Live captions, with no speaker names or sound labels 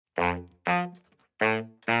And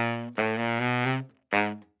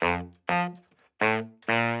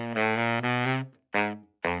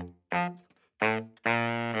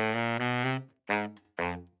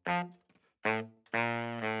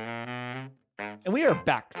we are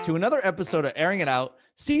back to another episode of Airing It Out,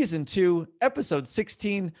 Season 2, Episode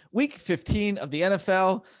 16, Week 15 of the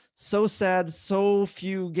NFL. So sad, so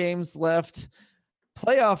few games left.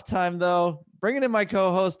 Playoff time, though. Bringing in my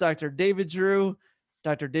co-host, Dr. David Drew.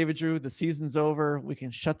 Dr. David Drew, the season's over. We can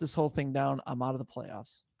shut this whole thing down. I'm out of the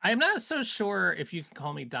playoffs. I'm not so sure if you can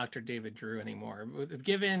call me Dr. David Drew anymore.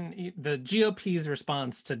 Given the GOP's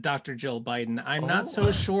response to Dr. Jill Biden, I'm not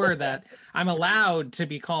so sure that I'm allowed to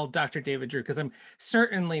be called Dr. David Drew, because I'm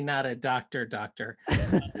certainly not a doctor.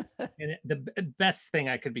 And the best thing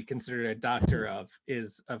I could be considered a doctor of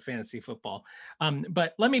is fantasy football.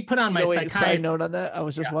 But let me put on my side note on that. I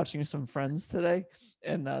was just watching some Friends today,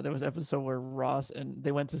 and there was an episode where Ross and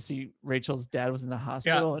they went to see Rachel's dad was in the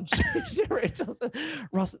hospital, and Rachel said,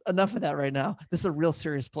 "Ross, enough of that right now. This is a real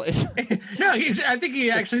serious place." No, I think he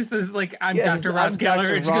actually says, like, I'm Dr. Ross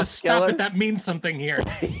Geller. And she goes, "Stop it, that means something here."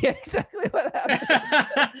 Yeah, exactly what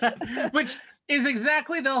happened. Which is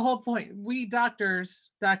exactly the whole point. We doctors,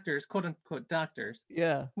 quote unquote doctors.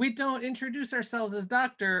 Yeah. We don't introduce ourselves as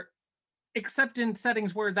doctor, except in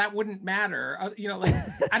settings where that wouldn't matter.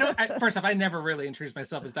 First off, I never really introduce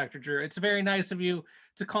myself as Dr. Drew. It's very nice of you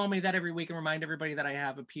to call me that every week and remind everybody that I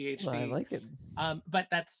have a PhD. Well, I like it. But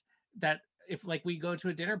that if, like, we go to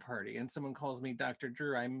a dinner party and someone calls me Dr.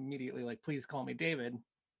 Drew, I'm immediately like, please call me David.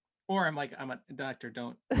 Or I'm like, I'm a doctor,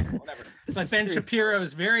 don't, whatever. It's like Ben Shapiro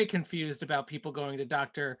is very confused about people going to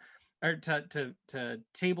doctor or to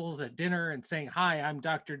tables at dinner and saying, "Hi, I'm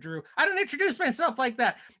Dr. Drew." I don't introduce myself like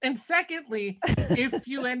that. And secondly, if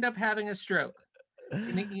you end up having a stroke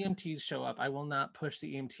and the EMTs show up, I will not push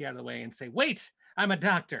the EMT out of the way and say, "Wait, I'm a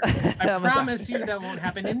doctor." I promise you that won't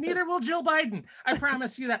happen. And neither will Jill Biden. I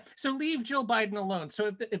promise you that. So leave Jill Biden alone.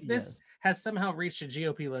 So if this has somehow reached a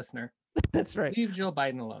GOP listener, that's right. Leave Jill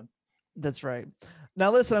Biden alone. That's right.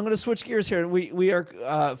 Now, listen, I'm going to switch gears here. We are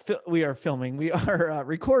filming. We are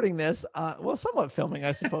recording this. Somewhat filming,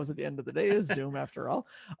 I suppose. At the end of the day, is Zoom after all.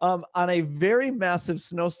 On a very massive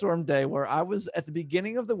snowstorm day, where I was at the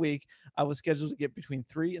beginning of the week, I was scheduled to get between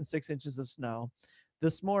 3 and 6 inches of snow.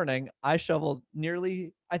 This morning, I shoveled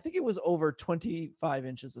I think it was over 25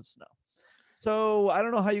 inches of snow. So I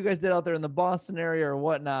don't know how you guys did out there in the Boston area or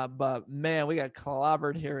whatnot, but man, we got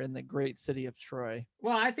clobbered here in the great city of Troy.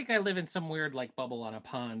 Well, I think I live in some weird like bubble on a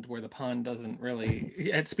pond where the pond doesn't really,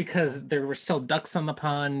 it's because there were still ducks on the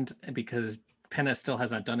pond, because Penna still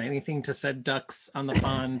hasn't done anything to said ducks on the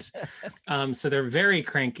pond. So they're very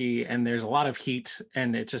cranky and there's a lot of heat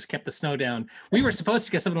and it just kept the snow down. We were supposed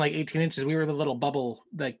to get something like 18 inches. We were the little bubble,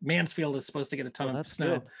 like Mansfield is supposed to get a ton of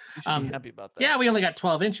snow. Good. You should be happy about that. Yeah, we only got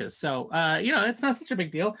 12 inches. So, it's not such a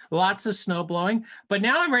big deal. Lots of snow blowing. But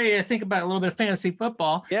now I'm ready to think about a little bit of fantasy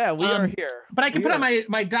football. Yeah, we are here. But I can put on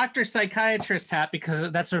my doctor psychiatrist hat, because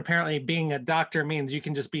that's what apparently being a doctor means. You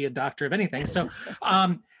can just be a doctor of anything. So,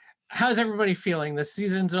 how's everybody feeling? The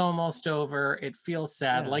season's almost over. It feels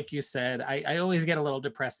sad. Yeah. Like you said, I always get a little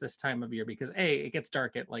depressed this time of year because A, it gets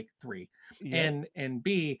dark at like 3, and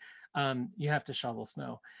B, you have to shovel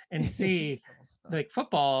snow, and C, like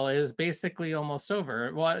football is basically almost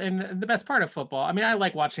over. Well, and the best part of football, I mean, I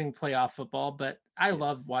like watching playoff football, but I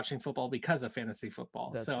love watching football because of fantasy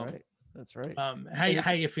football. That's right.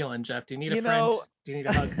 How you feeling, Jeff? Do you need a friend? Do you need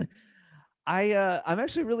a hug? I'm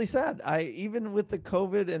actually really sad. Even with the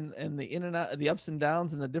COVID and the in and out, the ups and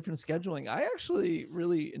downs and the different scheduling, I actually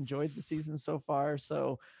really enjoyed the season so far.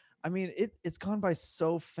 So, I mean, it's gone by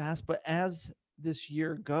so fast, but as this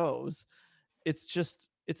year goes, it's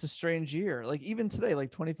a strange year. Like even today,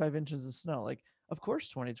 like 25 inches of snow, like of course,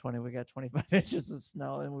 2020, we got 25 inches of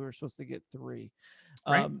snow and we were supposed to get 3.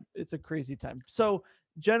 Right. It's a crazy time. So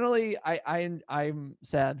generally I'm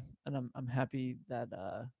sad, and I'm happy that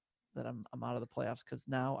I'm out of the playoffs, because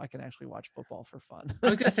now I can actually watch football for fun. I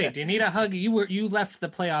was gonna say, do you need a hug? You left the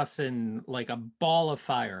playoffs in like a ball of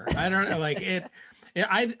fire. I don't know, like it.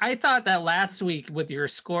 I thought that last week with your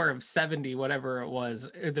score of 70, whatever it was,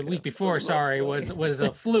 the week before, was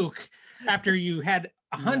a fluke after you had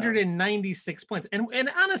 196 points. And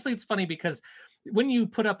honestly, it's funny because when you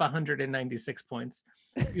put up 196 points,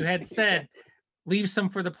 you had said leave some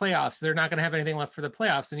for the playoffs. They're not going to have anything left for the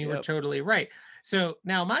playoffs, and you were totally right. So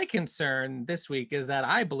now my concern this week is that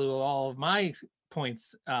I blew all of my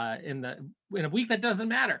points in a week that doesn't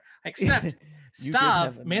matter, except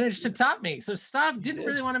Stav managed to top me. So Stav didn't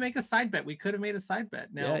really want to make a side bet. We could have made a side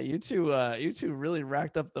bet. Now, you two really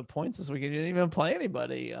racked up the points this week. You didn't even play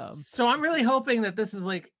anybody. So I'm really hoping that this is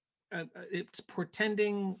like it's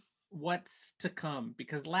portending what's to come,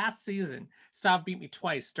 because last season Stav beat me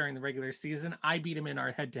twice during the regular season. I beat him in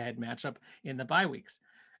our head-to-head matchup in the bye weeks,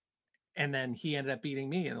 and then he ended up beating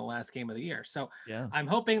me in the last game of the year. So Yeah. I'm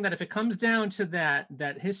hoping that if it comes down to that,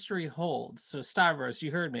 that history holds. So Stavros,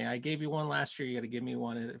 you heard me. I gave you one last year. You got to give me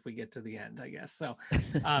one if we get to the end, I guess. So,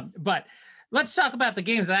 but let's talk about the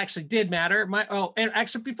games that actually did matter. And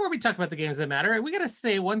actually, before we talk about the games that matter, we got to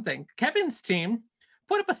say one thing. Kevin's team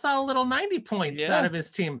put up a solid little 90 points out of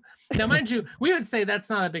his team. Now, mind you, we would say that's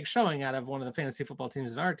not a big showing out of one of the fantasy football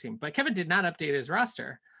teams in our team, but Kevin did not update his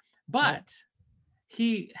roster, but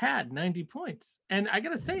he had 90 points. And I got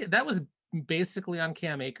to say, that was basically on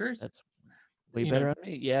Cam Akers. That's way better on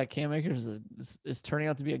me. Yeah, Cam Akers is turning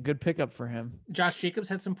out to be a good pickup for him. Josh Jacobs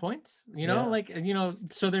had some points,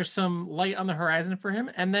 so there's some light on the horizon for him.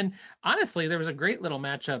 And then honestly, there was a great little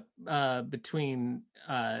matchup between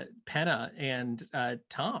Penna and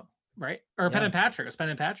Tom, right? Or Penn and Patrick. It was Penn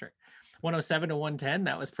and Patrick. 107 to 110.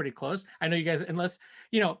 That was pretty close. I know you guys, unless,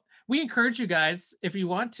 we encourage you guys, if you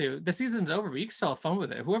want to, the season's over, but you can still have fun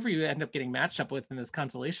with it. Whoever you end up getting matched up with in this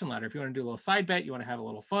consolation ladder, if you want to do a little side bet, you want to have a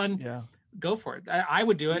little fun, go for it. I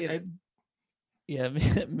would do it.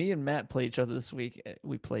 Me and Matt play each other this week.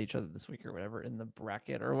 We play each other this week or whatever in the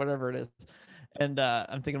bracket or whatever it is. And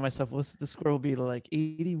I'm thinking to myself, well, the score will be like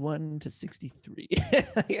 81 to 63.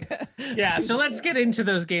 Yeah. So let's get into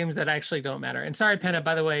those games that actually don't matter. And sorry, Penna,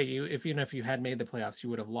 by the way, if you had made the playoffs, you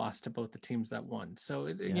would have lost to both the teams that won. So,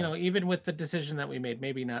 even with the decision that we made,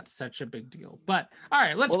 maybe not such a big deal. But all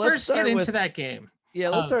right, let's first get into that game. Yeah,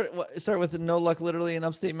 let's start with no luck literally in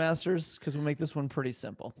Upstate Masters, because we'll make this one pretty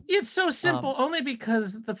simple. It's so simple only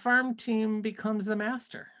because the farm team becomes the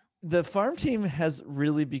master. The farm team has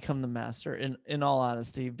really become the master in all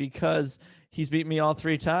honesty, because he's beat me all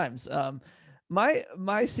 3 times.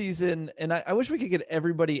 My season, and I wish we could get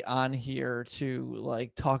everybody on here to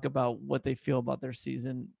like talk about what they feel about their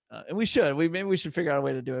season. And we should, maybe we should figure out a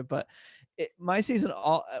way to do it, but my season,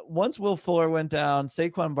 once Will Fuller went down,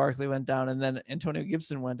 Saquon Barkley went down, and then Antonio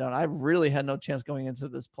Gibson went down, I really had no chance going into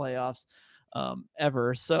this playoffs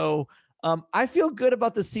ever. So I feel good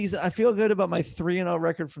about the season. I feel good about my 3-0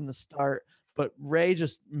 record from the start, but Ray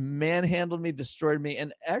just manhandled me, destroyed me.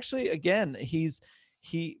 And actually, again,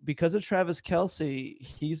 because of Travis Kelce,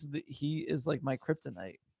 he is like my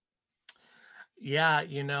kryptonite. Yeah,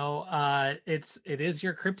 it is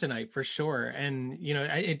your kryptonite for sure. And,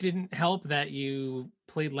 it didn't help that you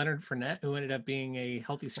played Leonard Fournette, who ended up being a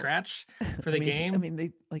healthy scratch for the game.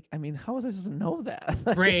 How was I supposed to know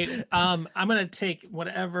that? Great. I'm going to take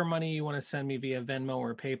whatever money you want to send me via Venmo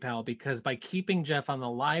or PayPal, because by keeping Jeff on the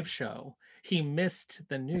live show, he missed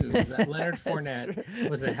the news that Leonard Fournette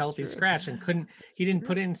was a healthy scratch and he didn't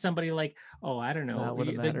put in somebody like, I don't know. That would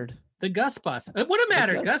have mattered. The Gus Bus. It would have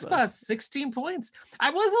mattered. Gus Bus, 16 points. I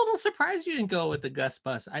was a little surprised you didn't go with the Gus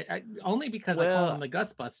Bus. I only because I call him the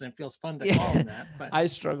Gus Bus and it feels fun to call him that. But I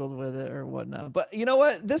struggled with it or whatnot. But you know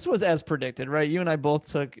what? This was as predicted, right? You and I both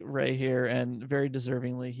took Ray here, and very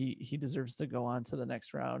deservingly, he deserves to go on to the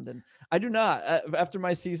next round. And I do not. After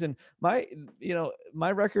my season, my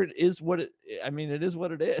record is what it is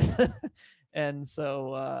what it is. And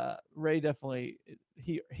so Ray definitely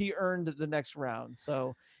he earned the next round.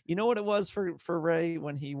 So you know what it was for Ray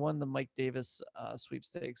when he won the Mike Davis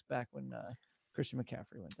sweepstakes back when Christian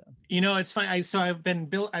McCaffrey went down. It's funny. I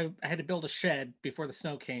had to build a shed before the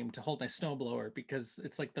snow came to hold my snowblower, because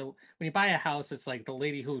it's like when you buy a house, it's like the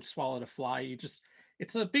lady who swallowed a fly.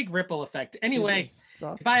 It's a big ripple effect. Anyway,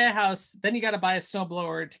 you buy a house, then you got to buy a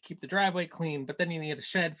snowblower to keep the driveway clean, but then you need a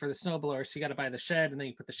shed for the snowblower. So you got to buy the shed, and then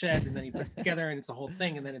you put the shed, and then you put it together, and it's a whole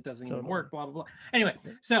thing, and then it doesn't even work, blah, blah, blah. Anyway,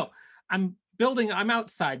 so I'm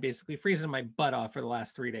outside basically freezing my butt off for the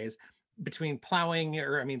last 3 days between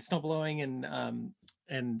snow blowing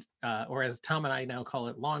and or as Tom and I now call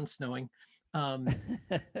it, lawn snowing.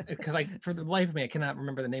 Because for the life of me, I cannot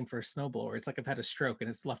remember the name for a snowblower. It's like I've had a stroke and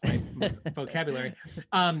it's left my vocabulary.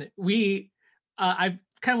 I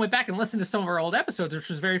kind of went back and listened to some of our old episodes, which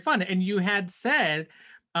was very fun. And you had said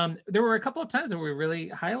there were a couple of times that we really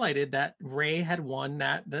highlighted that Ray had won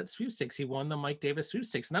that sweepstakes. He won the Mike Davis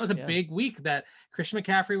sweepstakes, and that was a big week that Christian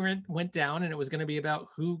McCaffrey went down, and it was going to be about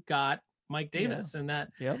who got Mike Davis, and that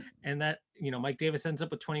Mike Davis ends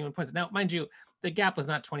up with 21 points. Now, mind you, the gap was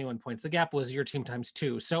not 21 points. The gap was your team times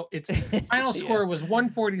 2. So its final score was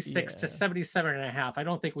 146 to 77.5. I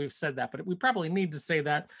don't think we've said that, but we probably need to say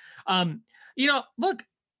that. Look,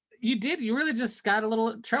 you really just got a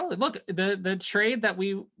little trouble. Look, the trade that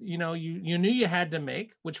you knew you had to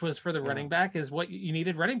make, which was for the running back, is what you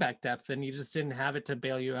needed, running back depth, and you just didn't have it to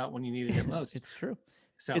bail you out when you needed it most. It's true.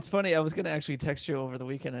 So it's funny. I was going to actually text you over the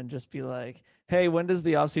weekend and just be like, hey, when does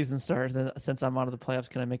the offseason start? Since I'm out of the playoffs,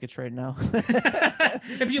 can I make a trade now?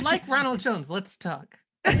 if you like Ronald Jones, let's talk.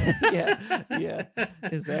 yeah,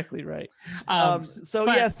 exactly right.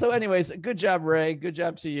 So anyways, good job, Ray. Good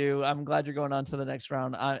job to you. I'm glad you're going on to the next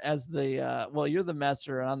round. As the you're the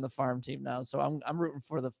master on the farm team now, so I'm rooting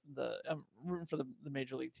for the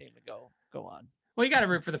major league team to go on. Well, you got to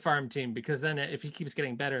root for the farm team, because then if he keeps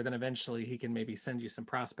getting better, then eventually he can maybe send you some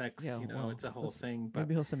prospects. Yeah, It's a whole thing. But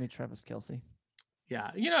maybe he'll send me Travis Kelce.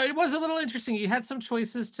 Yeah, it was a little interesting. You had some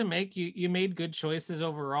choices to make. You made good choices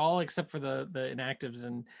overall, except for the inactives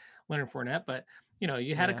and Leonard Fournette. But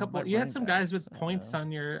you had a couple. You had some guys with points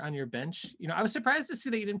on your bench. I was surprised to see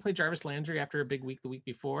that you didn't play Jarvis Landry after a big week the week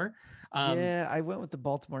before. I went with the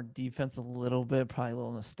Baltimore defense a little bit, probably a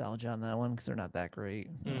little nostalgia on that one because they're not that great.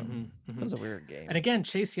 It was a weird game. And again,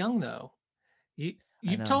 Chase Young though,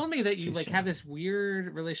 You've told me that you have this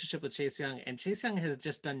weird relationship with Chase Young, and Chase Young has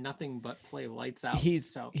just done nothing but play lights out.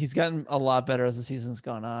 He's gotten a lot better as the season's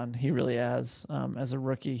gone on. He really has. As a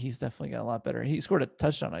rookie, he's definitely got a lot better. He scored a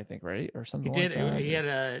touchdown, I think, right, or something. He did. Like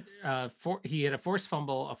that. He had a forced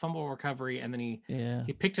fumble, a fumble recovery, and then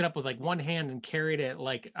he picked it up with like one hand and carried it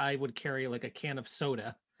like I would carry like a can of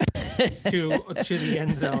soda to the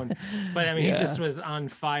end zone. But I mean, he just was on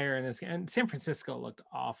fire in this game. And San Francisco looked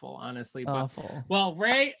awful, honestly. But well,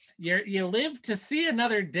 Ray, you live to see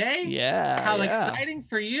another day. Yeah. How exciting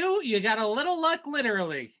for you. You got a little luck,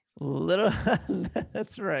 literally.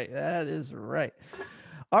 That's right. That is right.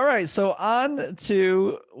 All right, so on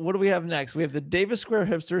to what do we have next? We have the Davis Square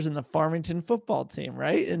Hipsters and the Farmington football team,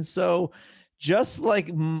 right? And so just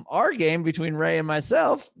like our game between Ray and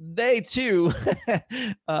myself, they too, Matt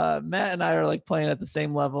and I are like playing at the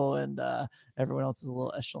same level, and everyone else is a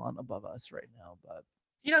little echelon above us right now. But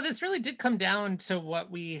this really did come down to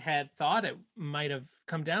what we had thought it might have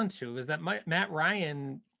come down to, is that Matt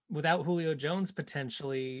Ryan, without Julio Jones,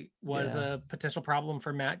 potentially was a potential problem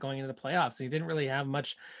for Matt going into the playoffs. He didn't really have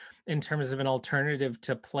much in terms of an alternative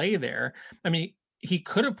to play there. I mean, he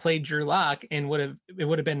could have played Drew Lock and it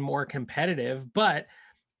would have been more competitive, but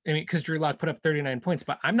I mean, because Drew Lock put up 39 points,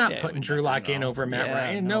 but I'm not putting Drew Lock in over Matt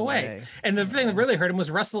Ryan. No way. And the thing that really hurt him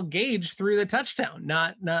was Russell Gage threw the touchdown,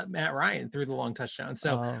 not Matt Ryan through the long touchdown.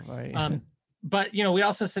 So, but we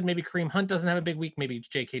also said maybe Kareem Hunt doesn't have a big week. Maybe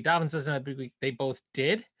J.K. Dobbins doesn't have a big week. They both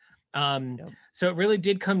did. So it really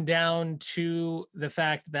did come down to the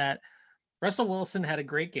fact that Russell Wilson had a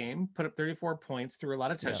great game, put up 34 points, threw a lot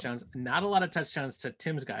of touchdowns, not a lot of touchdowns to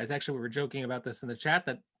Tim's guys. Actually, we were joking about this in the chat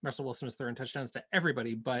that Russell Wilson was throwing touchdowns to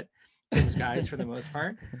everybody but Tim's guys for the most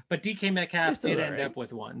part. But DK Metcalf did end up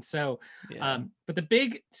with one. So, but the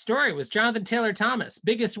big story was Jonathan Taylor Thomas,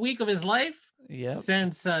 biggest week of his life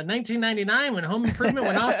since 1999 when Home Improvement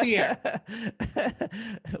went off the air.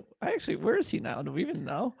 Actually, where is he now? Do we even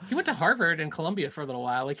know? He went to Harvard and Columbia for a little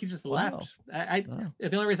while. Like he just left. The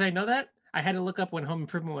only reason I know that, I had to look up when Home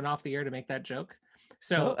Improvement went off the air to make that joke.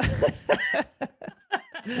 So,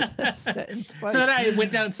 so then I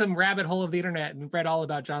went down some rabbit hole of the internet and read all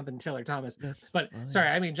about Jonathan Taylor Thomas. Sorry,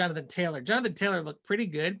 I mean Jonathan Taylor. Jonathan Taylor looked pretty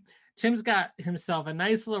good. Tim's got himself a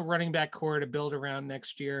nice little running back core to build around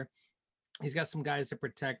next year. He's got some guys to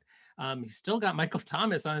protect. He's still got Michael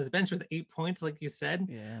Thomas on his bench with 8 points, like you said.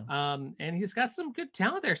 And he's got some good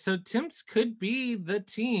talent there. So Tim's could be the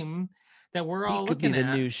team that we're all looking at. He could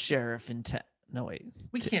be the new sheriff in town. No, wait.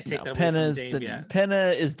 We can't take that away from Dave yet.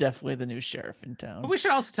 Penna is definitely the new sheriff in town. But we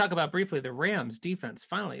should also talk about briefly the Rams defense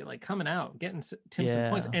finally like coming out, getting Tim some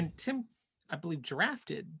points. And Tim, I believe,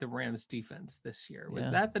 drafted the Rams defense this year. Was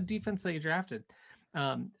that the defense that he drafted?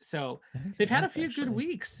 So they've had a few good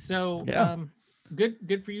weeks. So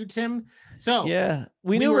good for you, Tim. So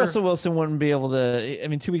we knew Russell Wilson wouldn't be able to. I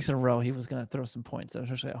mean, 2 weeks in a row he was going to throw some points,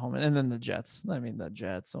 especially at home, and then the Jets. I mean, the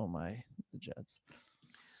Jets. Oh my, the Jets.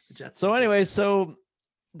 So anyway, so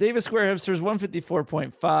Davis Square Hipsters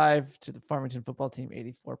 154.5 to the Farmington football team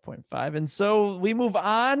 84.5, and so we move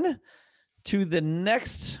on to the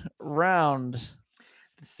next round.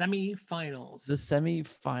 The semifinals,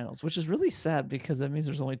 which is really sad because that means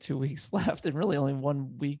there's only 2 weeks left and really only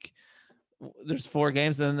 1 week. There's 4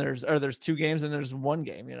 games, and then there's 2 games, and there's 1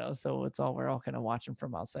 game, so we're all kind of watching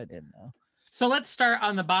from outside in now. So let's start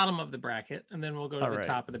on the bottom of the bracket, and then we'll go to the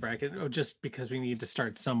top of the bracket, just because we need to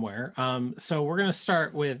start somewhere. So we're going to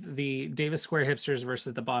start with the Davis Square Hipsters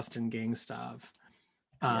versus the Boston Gangstav.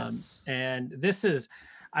 And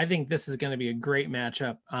I think this is going to be a great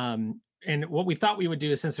matchup. And what we thought we would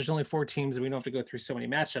do is, since there's only 4 teams and we don't have to go through so many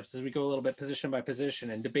matchups, is we go a little bit position by position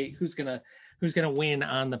and debate who's gonna win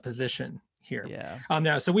on the position. here. Yeah.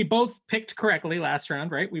 No, so we both picked correctly last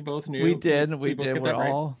round, right? We both knew. We did. We both did. got that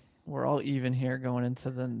right. We're all even here going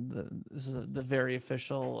into this is the very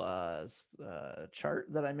official chart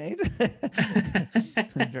that I made.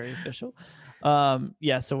 Very official.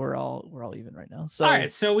 Yeah, so we're all even right now. So all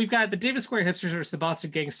right, so we've got the Davis Square Hipsters versus the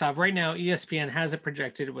Boston Gang Stop. Right now, ESPN has it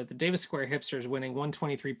projected with the Davis Square Hipsters winning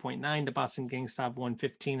 123.9 to Boston Gang Stop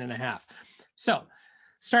 115.5. So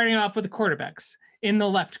starting off with the quarterbacks in the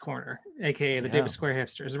left corner, aka the Davis Square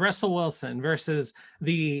Hipsters, Russell Wilson versus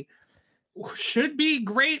the should be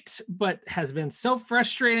great, but has been so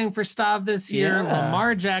frustrating for Stav this year,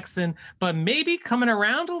 Lamar Jackson, but maybe coming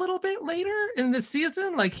around a little bit later in the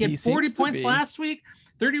season. Like he had 40 points last week,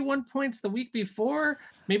 31 points the week before.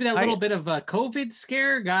 Maybe that little bit of a COVID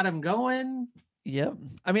scare got him going. Yep.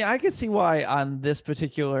 I mean, I could see why on this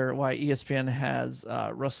particular, why ESPN has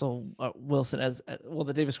Russell Wilson as, well,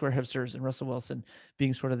 the Davis Square Hipsters and Russell Wilson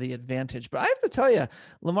being sort of the advantage. But I have to tell you,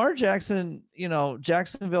 Lamar Jackson,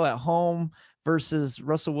 Jacksonville at home versus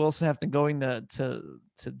Russell Wilson having going to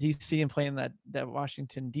DC and playing that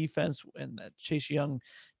Washington defense and that Chase Young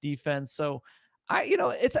defense. So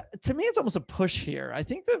it's to me, it's almost a push here. I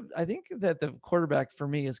think that the quarterback for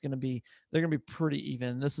me is they're going to be pretty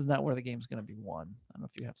even. This is not where the game's going to be won. I don't know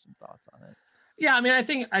if you have some thoughts on it. Yeah, I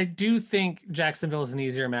mean, I do think Jacksonville is an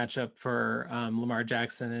easier matchup for Lamar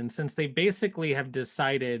Jackson. And since they basically have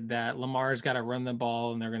decided that Lamar's got to run the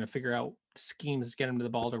ball and they're going to figure out schemes to get him to the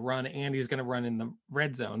ball to run, and he's going to run in the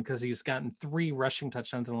red zone because he's gotten 3 rushing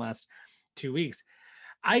touchdowns in the last 2 weeks.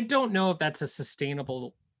 I don't know if that's a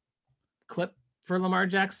sustainable clip for Lamar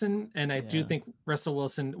Jackson. And I do think Russell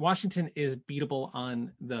Wilson, Washington is beatable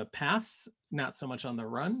on the pass, not so much on the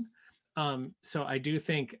run. So I do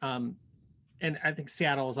think, and I think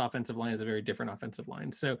Seattle's offensive line is a very different offensive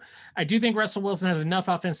line. So I do think Russell Wilson has enough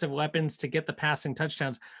offensive weapons to get the passing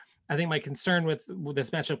touchdowns. I think my concern with this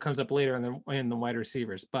matchup comes up later in the wide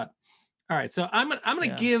receivers. But all right, so I'm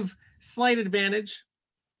gonna give slight advantage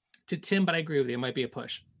to Tim, but I agree with you. It might be a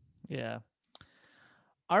push. Yeah.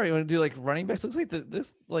 All right, you want to do like running backs? Looks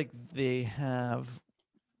like they have.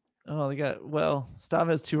 Oh, Stav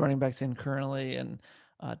has 2 running backs in currently, and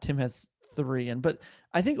Tim has 3 in. But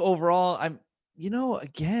I think overall,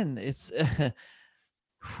 again, it's.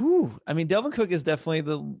 I mean, Delvin Cook is definitely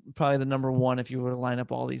probably the number 1 if you were to line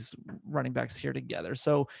up all these running backs here together.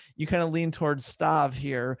 So you kind of lean towards Stav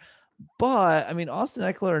here. But I mean, Austin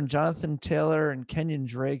Eckler and Jonathan Taylor and Kenyon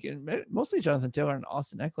Drake, and mostly Jonathan Taylor and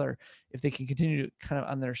Austin Eckler, if they can continue to kind of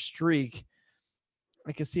on their streak,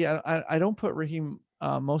 I can see. I don't put Raheem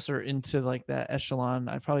Mostert into like that echelon.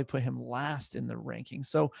 I probably put him last in the ranking.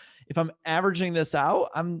 So if I'm averaging this out,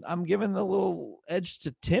 I'm giving the little edge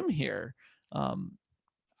to Tim here.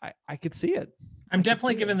 I could see it. I'm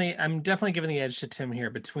definitely giving the edge to Tim here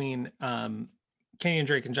between Kenyon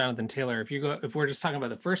Drake and Jonathan Taylor. If we're just talking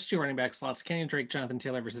about the first 2 running back slots, Kenyon Drake, Jonathan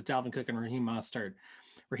Taylor versus Dalvin Cook and Raheem Mostert.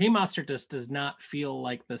 Raheem Mostert just does not feel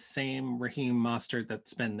like the same Raheem Mostert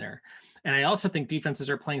that's been there. And I also think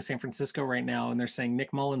defenses are playing San Francisco right now, and they're saying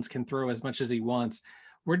Nick Mullins can throw as much as he wants.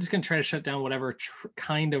 We're just going to try to shut down whatever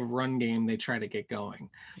kind of run game they try to get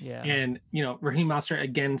going. Yeah. And, Raheem Mostert,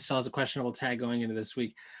 again, still has a questionable tag going into this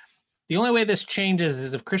week. The only way this changes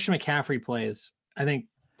is if Christian McCaffrey plays. I think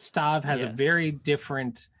Stav has a very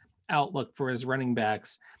different outlook for his running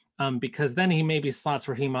backs because then he maybe slots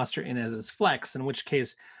Raheem Mostert in as his flex, in which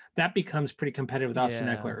case that becomes pretty competitive with Austin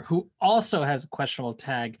Eckler, who also has a questionable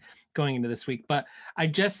tag going into this week. But I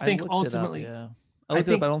just think ultimately, I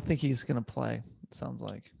don't think he's going to play. It sounds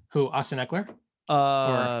like who, Austin Eckler?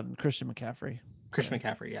 Christian McCaffrey. Christian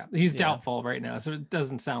McCaffrey, he's doubtful right now, so it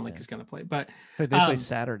doesn't sound like he's going to play. But they play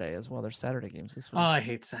Saturday as well. There's Saturday games this week. Oh, I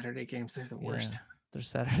hate Saturday games. They're the worst. They're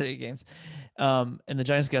Saturday games. And the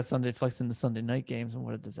Giants got Sunday flex into Sunday night games, and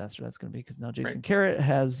what a disaster that's going to be because now Jason Garrett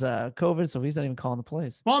has COVID, so he's not even calling the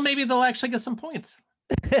plays. Well, maybe they'll actually get some points.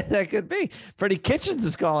 That could be. Freddie Kitchens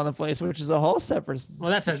is calling the place, which is a whole separate. Well,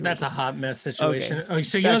 that's a hot mess situation. Okay.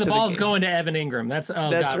 So the ball's going to Evan Ingram. That's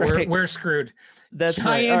God, right. we're screwed. That's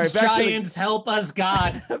Giants, right. Giants, help us,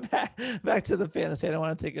 God. back to the fantasy. I don't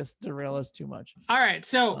want to take us derail us too much. All right,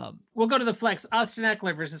 so we'll go to the flex. Austin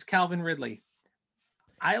Eckler versus Calvin Ridley.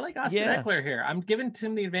 I like Austin Eckler here. I'm giving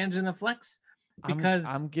Tim the advantage in the flex because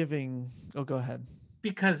I'm giving. Oh, go ahead.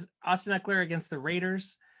 Because Austin Eckler against the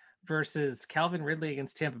Raiders versus Calvin Ridley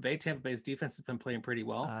against Tampa Bay. Tampa Bay's defense has been playing pretty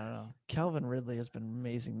well. I don't know. Calvin Ridley has been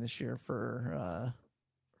amazing this year for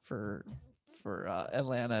for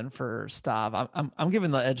Atlanta and for Stav. I'm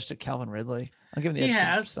giving the edge to Calvin Ridley. I'm giving the He edge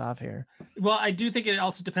has. to Stav here. Well, I do think it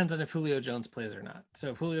also depends on if Julio Jones plays or not.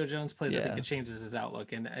 So if Julio Jones plays, I think Yeah. it changes his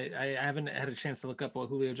outlook. And I haven't had a chance to look up what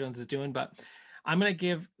Julio Jones is doing, but I'm going to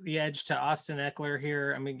give the edge to Austin Eckler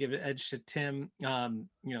here. I'm going to give the edge to Tim.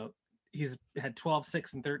 He's had 12,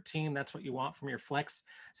 6, and 13. That's what you want from your flex.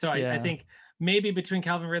 So I think maybe between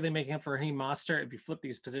Calvin Ridley making up for Raheem Mostert, if you flip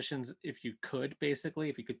these positions, if you could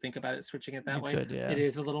think about it, switching it that way, it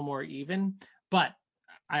is a little more even. But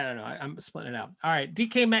I don't know. I'm splitting it out. All right.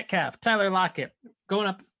 DK Metcalf, Tyler Lockett going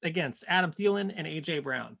up against Adam Thielen and AJ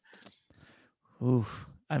Brown. Ooh,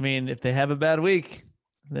 I mean, if they have a bad week,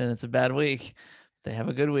 then it's a bad week. If they have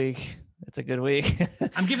a good week, it's a good week.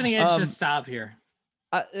 I'm giving the edge to Stav here.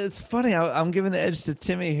 It's funny. I'm giving the edge to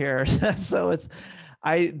Timmy here. So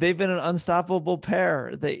they've been an unstoppable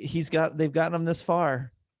pair. They've gotten them this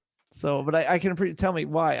far. So, but I can tell me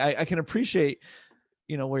why. I can appreciate,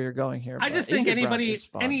 where you're going here. I just think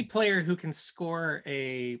any player who can score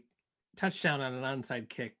a touchdown on an onside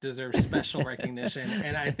kick deserves special recognition.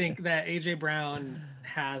 And I think that AJ Brown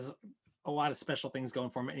has a lot of special things going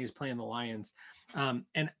for him, and he's playing the Lions.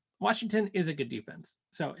 And Washington is a good defense.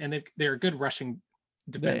 So, and they're a good rushing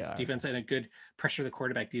defense and a good pressure the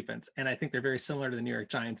quarterback defense. And I think they're very similar to the New York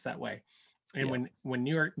Giants that way. And when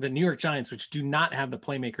the New York Giants, which do not have the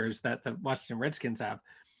playmakers that the Washington Redskins have,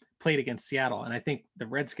 played against Seattle, and I think the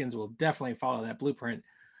Redskins will definitely follow that blueprint.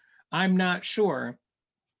 I'm not sure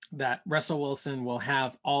that Russell Wilson will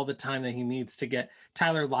have all the time that he needs to get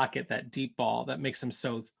Tyler Lockett that deep ball that makes him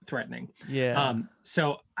so threatening. Yeah.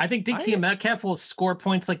 So I think DK Metcalf will score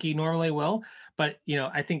points like he normally will, but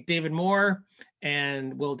I think David Moore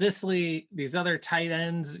and Will Dissly, these other tight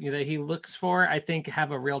ends that he looks for, I think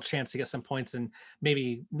have a real chance to get some points and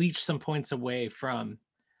maybe leech some points away from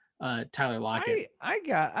Tyler Lockett. I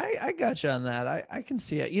got you on that. I can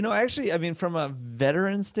see it. Actually, I mean, from a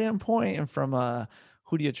veteran standpoint and from a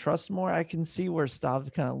who do you trust more, I can see where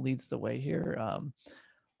Stav kind of leads the way here.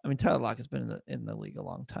 I mean, Tyler Lockett's been in the league a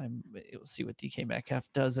long time. We'll see what DK Metcalf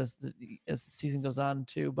does as the season goes on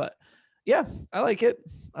too. But yeah, I like it.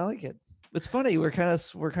 It's funny. We're kind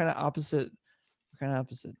of opposite.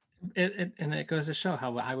 And it goes to show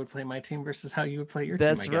how I would play my team versus how you would play your team.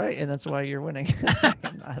 That's right, and that's why you're winning.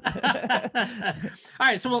 All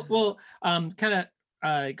right, so we'll kind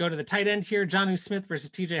of go to the tight end here. Jonnu Smith versus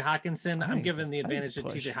TJ Hawkinson. I'm giving the advantage to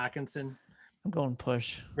TJ Hawkinson. I'm going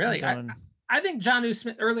push. Really, I think Jonnu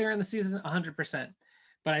Smith earlier in the season 100%,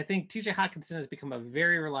 but I think TJ Hawkinson has become a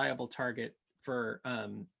very reliable target for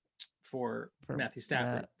Matthew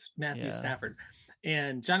Stafford. Stafford,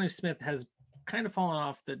 and Jonnu Smith has kind of fallen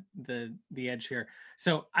off the edge here.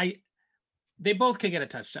 So they both could get a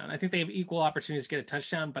touchdown. I think they have equal opportunities to get a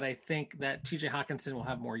touchdown, but I think that TJ Hawkinson will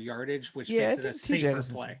have more yardage, which makes it a safer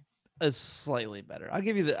play. Is slightly better. I'll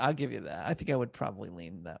give you that. I think I would probably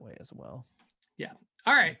lean that way as well. Yeah.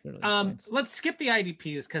 All right. Let's skip the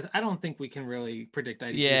IDPs because I don't think we can really predict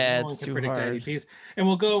IDPs. Yeah, no one can predict hard. IDPs. And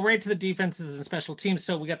we'll go right to the defenses and special teams.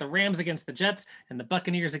 So we got the Rams against the Jets and the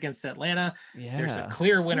Buccaneers against Atlanta. Yeah. There's a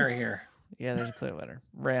clear winner here. Yeah, there's a clear winner.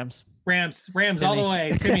 Rams Timmy. All the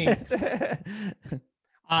way, Timmy.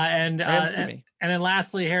 And then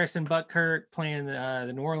lastly, Harrison Butker playing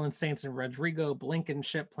the New Orleans Saints and Rodrigo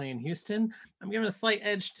Blankenship playing Houston. I'm giving a slight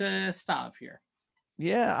edge to Stav here.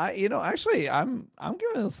 Yeah, I'm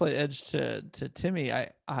giving a slight edge to Timmy. I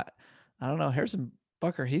don't know, Harrison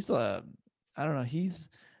Butker. He's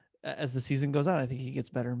as the season goes on, I think he gets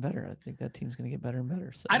better and better. I think that team's going to get better and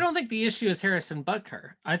better. So. I don't think the issue is Harrison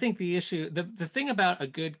Butker. I think the issue, the thing about a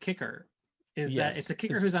good kicker is that it's a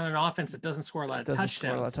kicker who's on an offense that doesn't score a lot of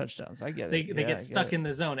touchdowns. I get it. They get stuck in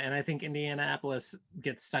the zone. And I think Indianapolis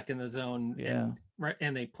gets stuck in the zone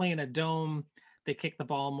and they play in a dome. They kick the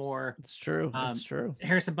ball more. It's true. It's true.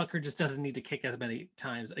 Harrison Butker just doesn't need to kick as many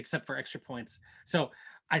times except for extra points. So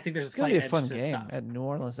I think there's it's going to be a fun game at New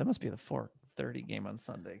Orleans. That must be the 4:30 game on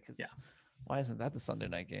Sunday. Why isn't that the Sunday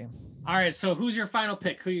night game? All right. So who's your final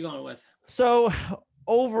pick? Who are you going with? So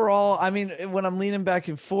overall, I mean, when I'm leaning back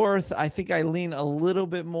and forth, I think I lean a little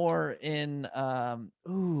bit more in, I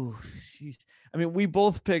mean, we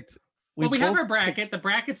both picked. We have our bracket. The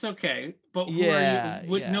bracket's okay, but who are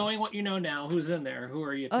you? Knowing what you know now, who's in there? Who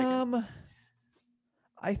are you picking?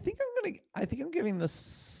 I think I'm giving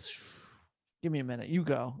this. Give me a minute. You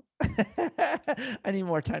go. I need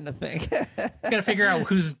more time to think. Gotta figure out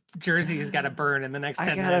whose jersey has got to burn in the next 10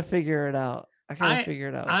 minutes. I gotta figure it out. I gotta figure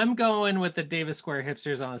it out. I'm going with the Davis Square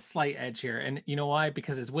hipsters on a slight edge here, and you know why?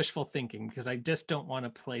 Because it's wishful thinking. Because I just don't want to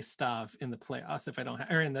play Stav in the playoffs if I don't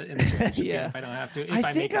or in the championship game if I don't have to. If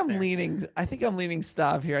I think make I'm it there. leaning. I think I'm leaning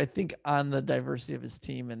Stav here. I think on the diversity of his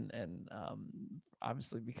team and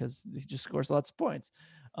obviously because he just scores lots of points.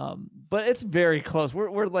 But it's very close.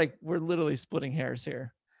 We're literally splitting hairs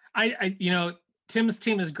here. I Tim's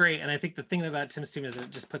team is great, and I think the thing about Tim's team is it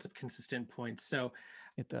just puts up consistent points. So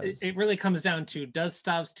it does. It really comes down to, does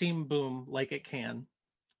Stav's team boom like it can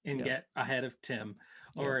and get ahead of Tim,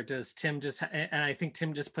 or does Tim just? And I think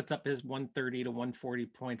Tim just puts up his 130 to 140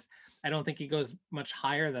 points. I don't think he goes much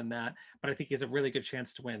higher than that, but I think he has a really good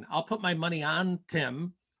chance to win. I'll put my money on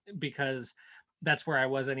Tim because that's where I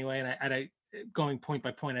was anyway, and I going point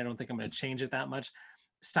by point, I don't think I'm going to change it that much.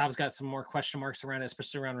 Stav's got some more question marks around it,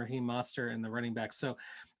 especially around Raheem Mostert and the running back. So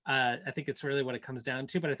I think it's really what it comes down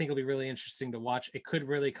to, but I think it'll be really interesting to watch. It could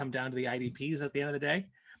really come down to the IDPs at the end of the day.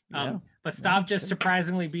 But Stav just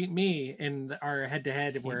surprisingly beat me in our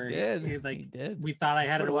head-to-head where he did. We thought I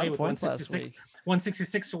had it away with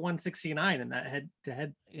 166 to 169 in that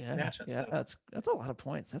head-to-head matchup. Yeah, so. That's a lot of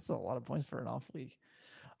points. That's a lot of points for an off week.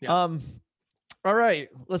 Yeah. All right,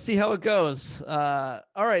 let's see how it goes. All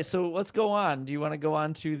right, so let's go on. Do you want to go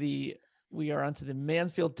on to we are onto the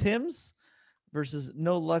Mansfield Tims versus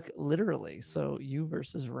No Luck Literally. So you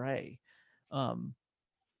versus Ray. I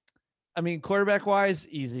mean, quarterback wise,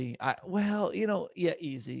 easy.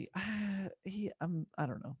 Easy. I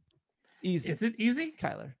don't know. Easy. Is it easy?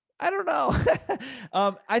 Kyler. I don't know.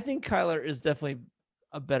 I think Kyler is definitely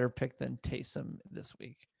a better pick than Taysom this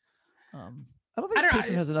week. I don't think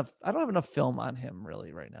Taysom has enough. I don't have enough film on him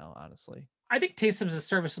really right now, honestly. I think Taysom's a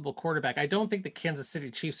serviceable quarterback. I don't think the Kansas City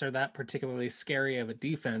Chiefs are that particularly scary of a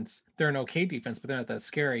defense. They're an okay defense, but they're not that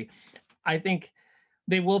scary. I think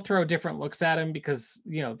they will throw different looks at him because,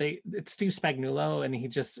 it's Steve Spagnuolo and he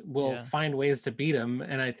just will find ways to beat him.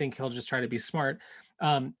 And I think he'll just try to be smart.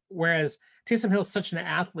 Whereas Taysom Hill's such an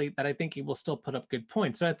athlete that I think he will still put up good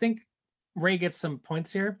points. So I think Ray gets some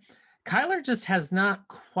points here. Kyler just has not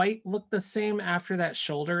quite looked the same after that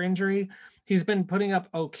shoulder injury. He's been putting up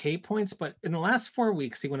okay points, but in the last 4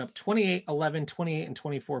 weeks, he went up 28, 11, 28, and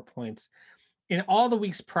 24 points. In all the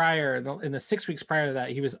weeks prior, in the 6 weeks prior to that,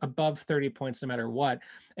 he was above 30 points no matter what.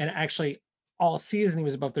 And actually, all season, he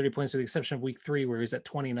was above 30 points with the exception of week 3, where he was at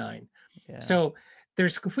 29. Yeah. So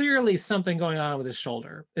there's clearly something going on with his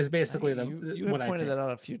shoulder, is basically you have pointed that out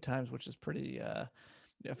a few times, which is pretty...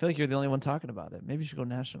 I feel like you're the only one talking about it. Maybe you should go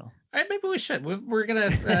national. Maybe we should. We're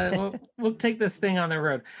gonna we'll take this thing on the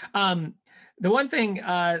road. The one thing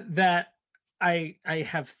that I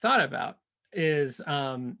have thought about is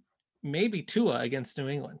maybe Tua against New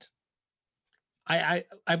England. I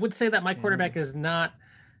would say that my quarterback is not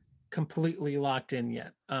completely locked in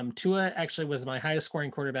yet. Tua actually was my highest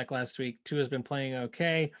scoring quarterback last week. Tua's been playing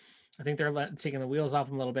okay. I think they're taking the wheels off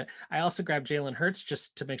him a little bit. I also grabbed Jalen Hurts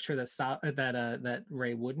just to make sure that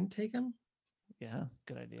Ray wouldn't take him. Yeah,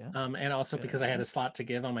 good idea. And also because I had a slot to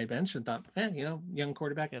give on my bench and thought, young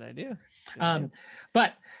quarterback. Good idea.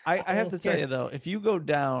 But I have to tell you though, if you go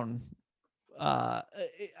down,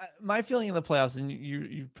 my feeling in the playoffs, and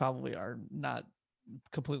you probably are not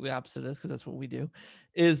completely opposite of this because that's what we do,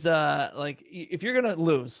 is like if you're gonna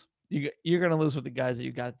lose. You're gonna lose with the guys that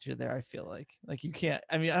you got you there. I feel like you can't.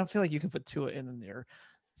 I mean, I don't feel like you can put Tua in your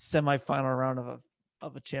semifinal round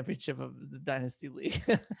of a championship of the Dynasty League.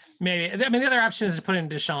 Maybe. I mean, the other option is to put in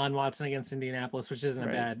Deshaun Watson against Indianapolis, which isn't a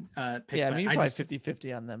bad pick. Yeah, I mean, you're probably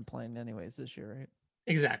 50-50 on them playing anyways this year, right?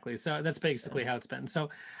 Exactly. So that's basically how it's been. So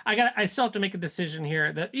I still have to make a decision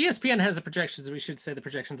here. The ESPN has the projections. We should say the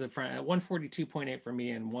projections up front at 142.8 for me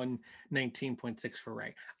and 119.6 for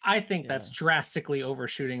Ray. I think that's drastically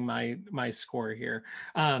overshooting my score here.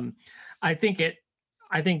 I think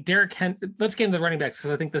Derrick Henry, let's get into the running backs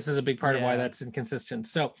because I think this is a big part of why that's inconsistent.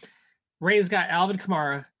 So Ray's got Alvin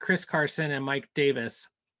Kamara, Chris Carson, and Mike Davis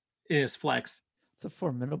in his flex. It's a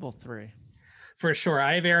formidable 3. For sure.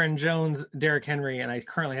 I have Aaron Jones, Derrick Henry, and I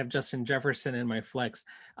currently have Justin Jefferson in my flex.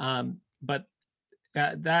 But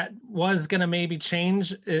that was going to maybe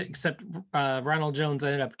change, except Ronald Jones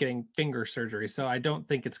ended up getting finger surgery. So I don't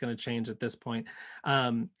think it's going to change at this point.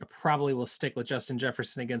 I probably will stick with Justin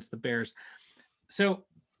Jefferson against the Bears. So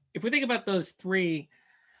if we think about those 3,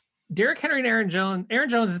 Derrick Henry and Aaron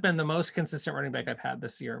Jones has been the most consistent running back I've had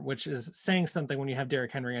this year, which is saying something when you have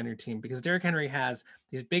Derrick Henry on your team, because Derrick Henry has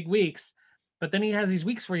these big weeks, but then he has these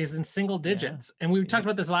weeks where he's in single digits. And we talked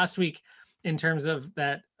about this last week in terms of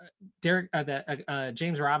that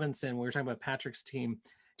James Robinson, we were talking about Patrick's team.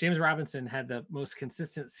 James Robinson had the most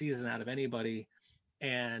consistent season out of anybody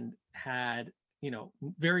and had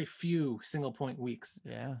very few single point weeks.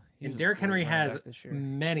 Yeah. And Derrick Henry has this year.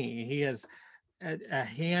 many. He has a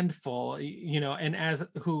handful, and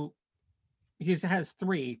he has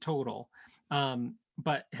 3 total,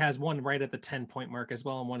 but has one right at the 10-point mark as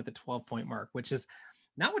well, and one at the 12-point mark, which is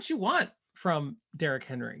not what you want from Derrick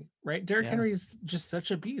Henry, right? Derrick Henry's just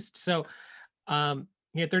such a beast. So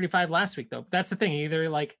he had 35 last week, though. That's the thing. Either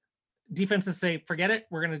like defenses say, forget it,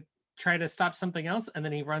 we're going to try to stop something else, and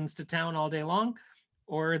then he runs to town all day long,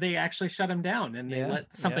 or they actually shut him down and they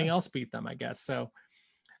let something else beat them, I guess. So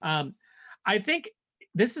I think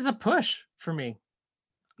this is a push for me.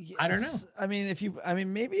 Yes. I don't know. I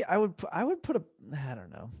mean, maybe I would put I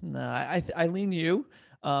don't know. No, I lean you.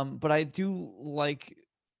 But I do like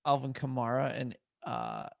Alvin Kamara, and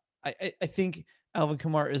I think Alvin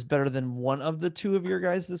Kamara is better than one of the 2 of your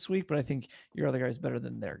guys this week, but I think your other guy is better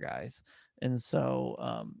than their guys. And so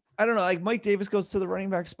I don't know, like Mike Davis goes to the running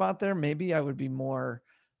back spot there. Maybe I would be more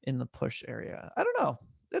in the push area. I don't know.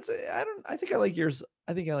 I think I like yours.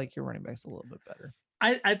 I think I like your running backs a little bit better.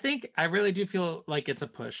 I think I really do feel like it's a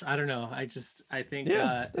push. I don't know. I think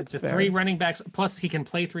it's the fair. 3 running backs, plus he can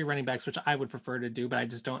play 3 running backs, which I would prefer to do, but I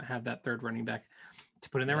just don't have that 3rd running back to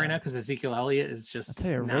put in there right now because Ezekiel Elliott is just. I'll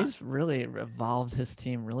tell you, Ray's really evolved his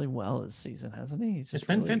team really well this season, hasn't he? It's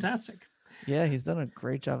been fantastic. Yeah, he's done a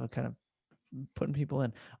great job of kind of putting people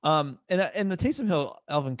in. And the Taysom Hill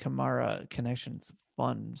Alvin Kamara connection's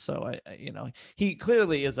fun. So he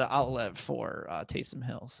clearly is an outlet for Taysom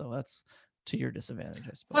Hill. So that's to your disadvantage,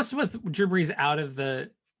 I suppose. Plus, with Drew Brees out of the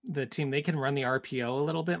team, they can run the RPO a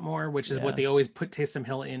little bit more, which is what they always put Taysom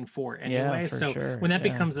Hill in for anyway. So when that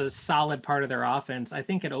becomes a solid part of their offense, I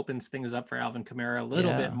think it opens things up for Alvin Kamara a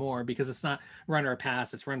little bit more, because it's not run or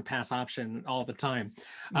pass, it's run pass option all the time.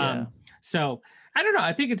 So I don't know.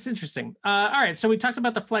 I think it's interesting. All right. So we talked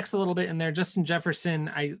about the flex a little bit in there. Justin Jefferson,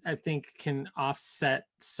 I think can offset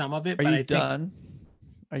some of it.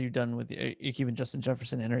 Are you done with you keeping Justin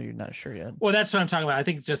Jefferson in, or are you not sure yet? Well, that's what I'm talking about. I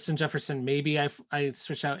think Justin Jefferson, maybe I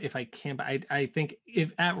switch out if I can, but I think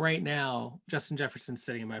if at right now, Justin Jefferson's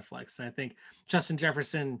sitting in my flex. And I think Justin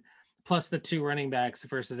Jefferson plus the 2 running backs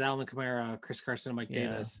versus Alvin Kamara, Chris Carson, and Mike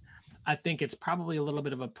Davis, I think it's probably a little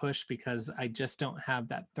bit of a push because I just don't have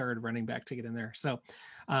that 3rd running back to get in there. So,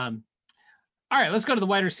 all right, let's go to the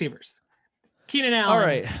wide receivers. Keenan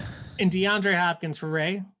Allen and DeAndre Hopkins for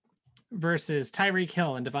Ray versus Tyreek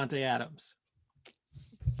Hill and Devontae Adams.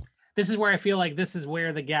 This is where I feel like this is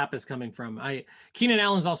where the gap is coming from. Keenan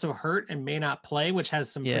Allen's also hurt and may not play, which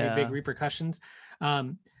has some pretty big repercussions.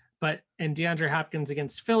 And DeAndre Hopkins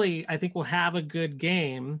against Philly, I think will have a good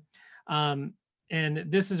game. And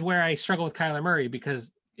this is where I struggle with Kyler Murray,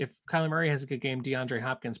 because if Kyler Murray has a good game, DeAndre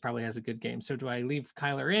Hopkins probably has a good game. So do I leave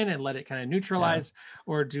Kyler in and let it kind of neutralize,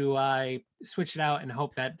 or do I switch it out and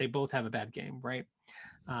hope that they both have a bad game, right?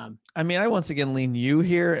 I mean, I once again lean you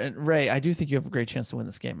here, and Ray, I do think you have a great chance to win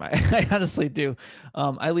this game. I honestly do.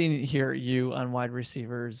 I lean here you on wide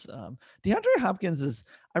receivers. DeAndre Hopkins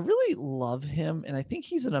I really love him, and I think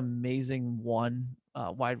he's an amazing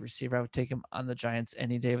wide receiver. I would take him on the Giants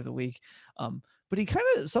any day of the week. But he kind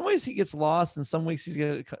of, some ways he gets lost, and some weeks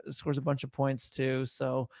he scores a bunch of points too.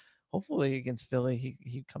 So hopefully against Philly,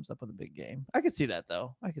 he comes up with a big game. I could see that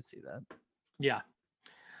though. I could see that. Yeah.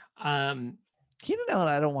 Keenan Allen,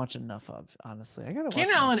 I don't watch enough of, honestly.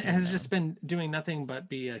 Keenan Allen has just been doing nothing but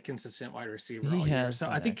be a consistent wide receiver all year. So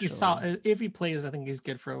I think he saw, if he plays, I think he's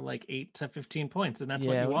good for like 8 to 15 points, and that's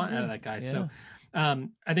what you want out of that guy. Yeah. So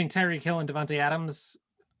I think Tyreek Hill and Devontae Adams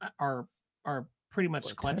are pretty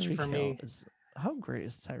much clutch for me. How great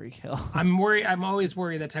is Tyreek Hill? I'm always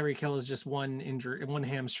worried that Tyreek Hill is just one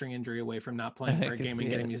hamstring injury away from not playing for a game and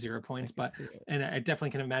getting me 0 points. And I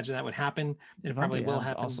definitely can imagine that would happen. It probably will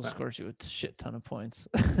happen. Also scores you a shit ton of points.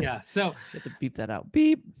 Yeah. So you have to beep that out.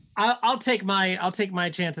 Beep. I'll take my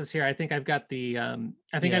chances here. I think I've got the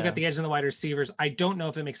I've got the edge on the wide receivers. I don't know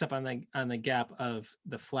if it makes up on the gap of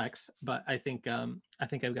the flex, but I think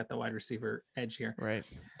I've got the wide receiver edge here. Right.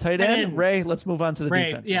 Tight end, Ray. Let's move on to the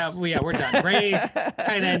defense. Yeah, we're done. Ray,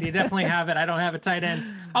 tight end. You definitely have it. I don't have a tight end.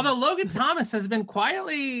 Although Logan Thomas has been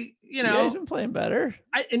quietly, he's been playing better.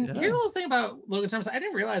 Here's a little thing about Logan Thomas. I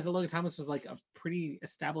didn't realize that Logan Thomas was like a pretty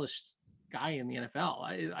established guy in the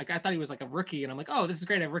NFL. I thought he was like a rookie, and I'm like, oh, this is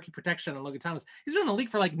great. I have rookie protection on Logan Thomas. He's been in the league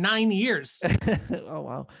for like 9 years. Oh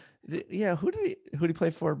wow. Yeah, who did he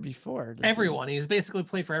play for before? Everyone. He's basically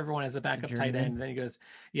played for everyone as a backup tight end. And then he goes,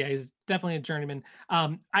 yeah, he's definitely a journeyman.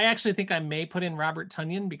 I actually think I may put in Robert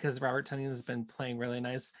Tonyan, because Robert Tonyan has been playing really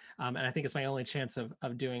nice. And I think it's my only chance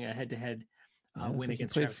of doing a head-to-head win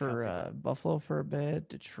against Travis Kelce. Buffalo for a bit,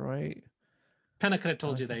 Detroit. Penna could have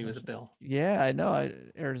told you that he was a Bill. Yeah, I know.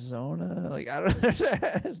 Arizona, like I don't.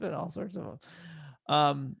 There's been all sorts of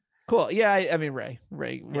them. Cool. Yeah, I mean Ray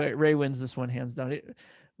wins this one hands down.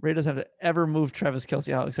 Ray doesn't have to ever move Travis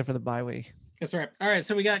Kelce out except for the bye week. That's right. All right,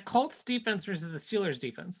 so we got Colts defense versus the Steelers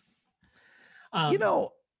defense.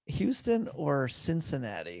 Houston or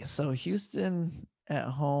Cincinnati. So Houston at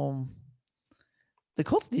home. The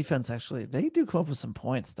Colts defense, actually, they do come up with some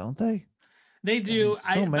points, don't they? They do.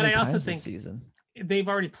 But I also think season they've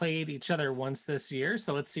already played each other once this year.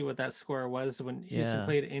 So let's see what that score was when Houston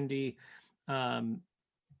played Indy.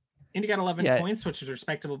 Indy got 11 points, which is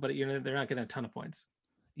respectable, but they're not getting a ton of points.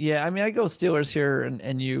 Yeah, I mean, I go Steelers here,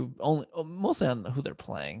 and you only mostly on who they're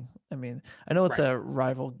playing. I mean, I know it's a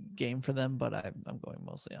rival game for them, but I'm going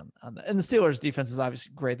mostly on that. And the Steelers defense is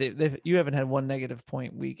obviously great. You haven't had one negative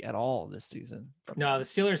point week at all this season. No, the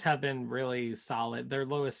Steelers have been really solid. Their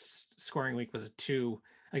lowest scoring week was a 2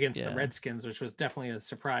 against the Redskins, which was definitely a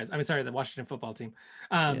surprise. I mean, sorry, the Washington football team.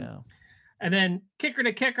 And then kicker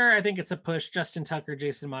to kicker, I think it's a push. Justin Tucker,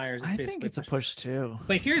 Jason Myers. I think it's a push too.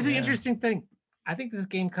 But here's the interesting thing. I think this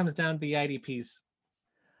game comes down to the IDPs.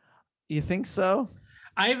 You think so?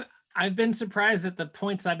 I've been surprised at the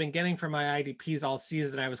points I've been getting from my IDPs all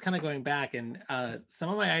season. I was kind of going back, and some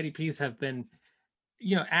of my IDPs have been,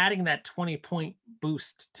 adding that 20-point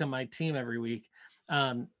boost to my team every week.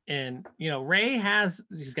 And Ray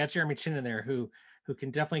he's got Jeremy Chin in there who can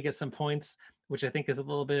definitely get some points, which I think is a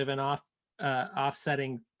little bit of an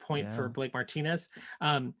offsetting point for Blake Martinez.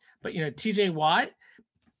 But TJ Watt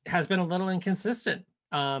has been a little inconsistent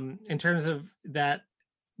in terms of that.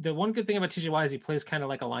 The one good thing about TJ Watt is he plays kind of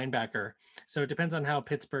like a linebacker. So it depends on how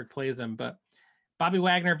Pittsburgh plays him. But Bobby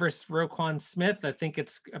Wagner versus Roquan Smith, I think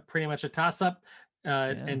it's pretty much a toss-up.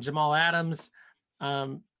 And Jamal Adams,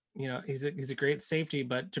 he's a great safety,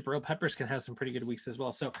 but Jabril Peppers can have some pretty good weeks as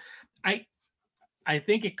well. So I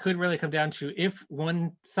think it could really come down to if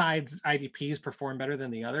one side's IDPs perform better than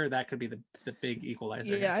the other, that could be the big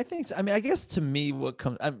equalizer. Yeah, I think so. I mean, I guess to me what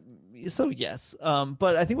comes yes.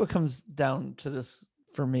 But I think what comes down to this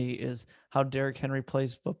for me is how Derrick Henry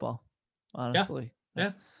plays football, honestly.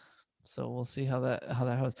 Yeah. So we'll see how that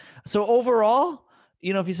goes. So overall,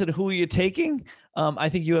 if you said who are you taking, I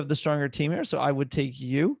think you have the stronger team here. So I would take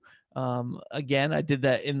you. Again, I did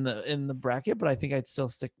that in the bracket, but I think I'd still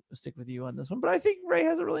stick with you on this one. But I think Ray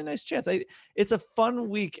has a really nice chance. It's a fun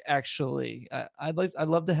week, actually. I'd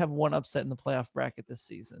love to have one upset in the playoff bracket this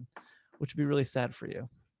season, which would be really sad for you.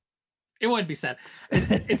 It would be sad.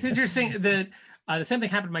 It's interesting that the same thing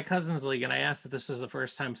happened in my cousin's league, and I asked if this was the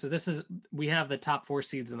first time. So we have the top 4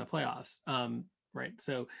 seeds in the playoffs, right?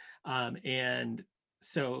 So and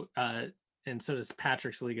so does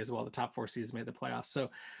Patrick's league as well. The top 4 seeds made the playoffs. So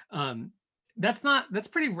that's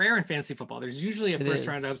pretty rare in fantasy football. There's usually a first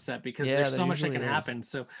round upset because there's so much that can happen.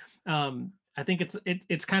 So I think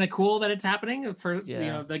it's kind of cool that it's happening for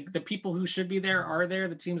the people who should be there are there.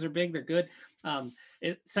 The teams are big, they're good.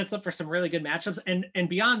 It sets up for some really good matchups. And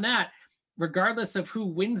beyond that, regardless of who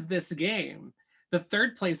wins this game, the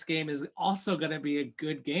third place game is also going to be a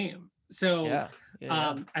good game. So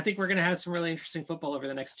I think we're going to have some really interesting football over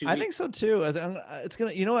the next 2 weeks. I think so too. It's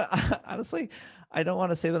going to, honestly, I don't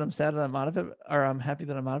want to say that I'm sad that I'm out of it or I'm happy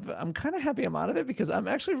that I'm out of it. I'm kind of happy I'm out of it because I'm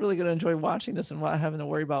actually really going to enjoy watching this and not having to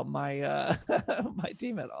worry about my, my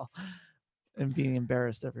team at all and being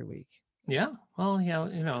embarrassed every week. Yeah. Well,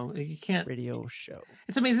 you can't. Radio show.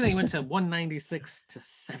 It's amazing that you went to 196 to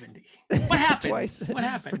 70. What happened? Twice. What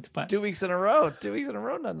happened? But 2 weeks in a row. 2 weeks in a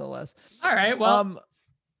row, nonetheless. All right. Well,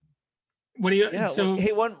 what do you? Yeah. So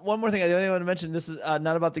hey, one more thing. The only want to mention this is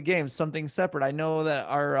not about the game. Something separate. I know that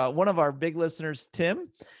our one of our big listeners, Tim,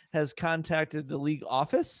 has contacted the league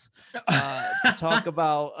office to talk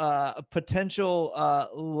about a potential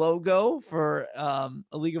logo for a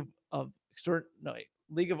league of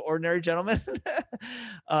League of Ordinary Gentlemen,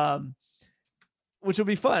 which will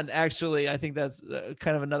be fun. Actually, I think that's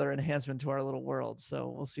kind of another enhancement to our little world. So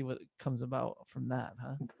we'll see what comes about from that.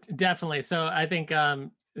 Huh? Definitely. So I think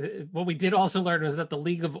what we did also learn was that the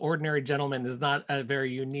League of Ordinary Gentlemen is not a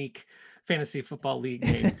very unique fantasy football league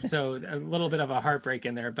name. So a little bit of a heartbreak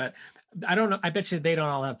in there, but I don't know. I bet you they don't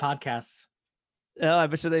all have podcasts. No, I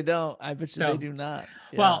bet you they don't. I bet you they do not.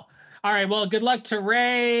 Yeah. Well, all right. Well, good luck to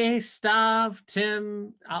Ray, Stav,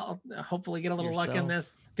 Tim. I'll hopefully get a little luck in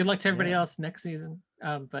this. Good luck to everybody else next season.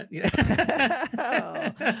 But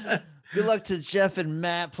good luck to Jeff and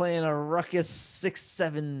Matt playing a ruckus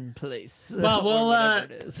 6-7 place. Well,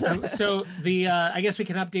 we'll so the I guess we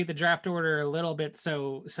can update the draft order a little bit.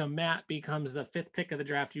 So Matt becomes the 5th pick of the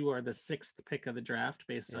draft. You are the 6th pick of the draft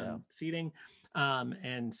based on seeding.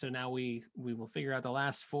 And so now we will figure out the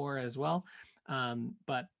last 4 as well.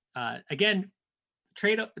 But again,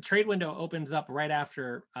 trade window opens up right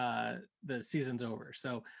after the season's over.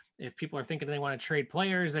 So if people are thinking they want to trade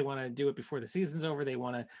players, they want to do it before the season's over, they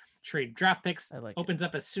want to trade draft picks, opens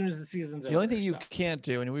up as soon as the season's over. The only thing you can't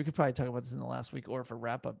do, and we could probably talk about this in the last week or for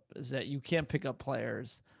wrap up, is that you can't pick up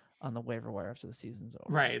players on the waiver wire after the season's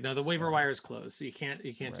over. Right. No, the waiver wire is closed, so you can't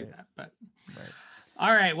do that. But right.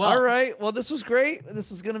 All right. Well, this was great.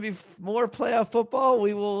 This is going to be more playoff football.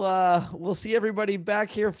 We will we'll see everybody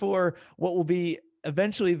back here for what will be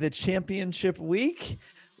eventually the championship week.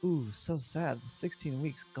 Ooh, so sad. 16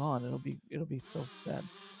 weeks gone. It'll be so sad.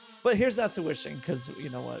 But here's not to wishing, because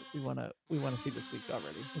you know what, we want to see this week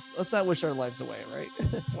already. Let's not wish our lives away, right?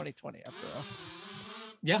 It's 2020 after all.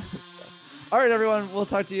 Yeah. All right, everyone. We'll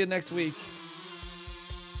talk to you next week.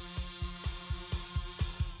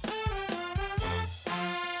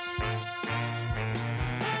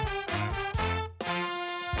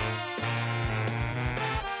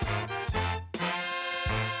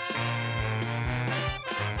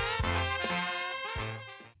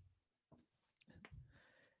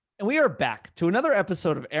 And we are back to another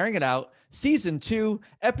episode of Airing It Out, Season 2,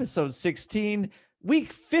 Episode 16,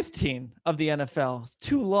 Week 15 of the NFL. It's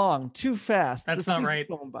too long, too fast. That's not right.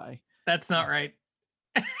 Going by. That's not right.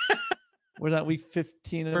 We're not Week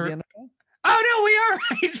 15 of the NFL? Oh, no, we are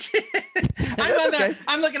right.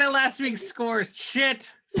 I'm looking at last week's scores.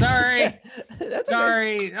 Shit. Sorry.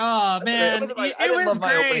 Sorry. Okay. Oh, man. It was great.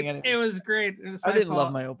 It was great. I didn't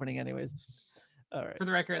love my opening anyways. All right. For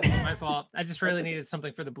the record, it's my fault. I just really needed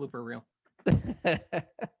something for the blooper reel.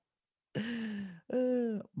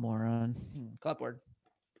 Moron. Clapboard.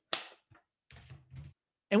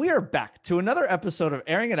 And we are back to another episode of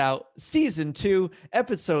Airing It Out, Season 2,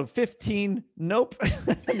 Episode 15. Nope.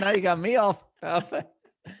 Now you got me off.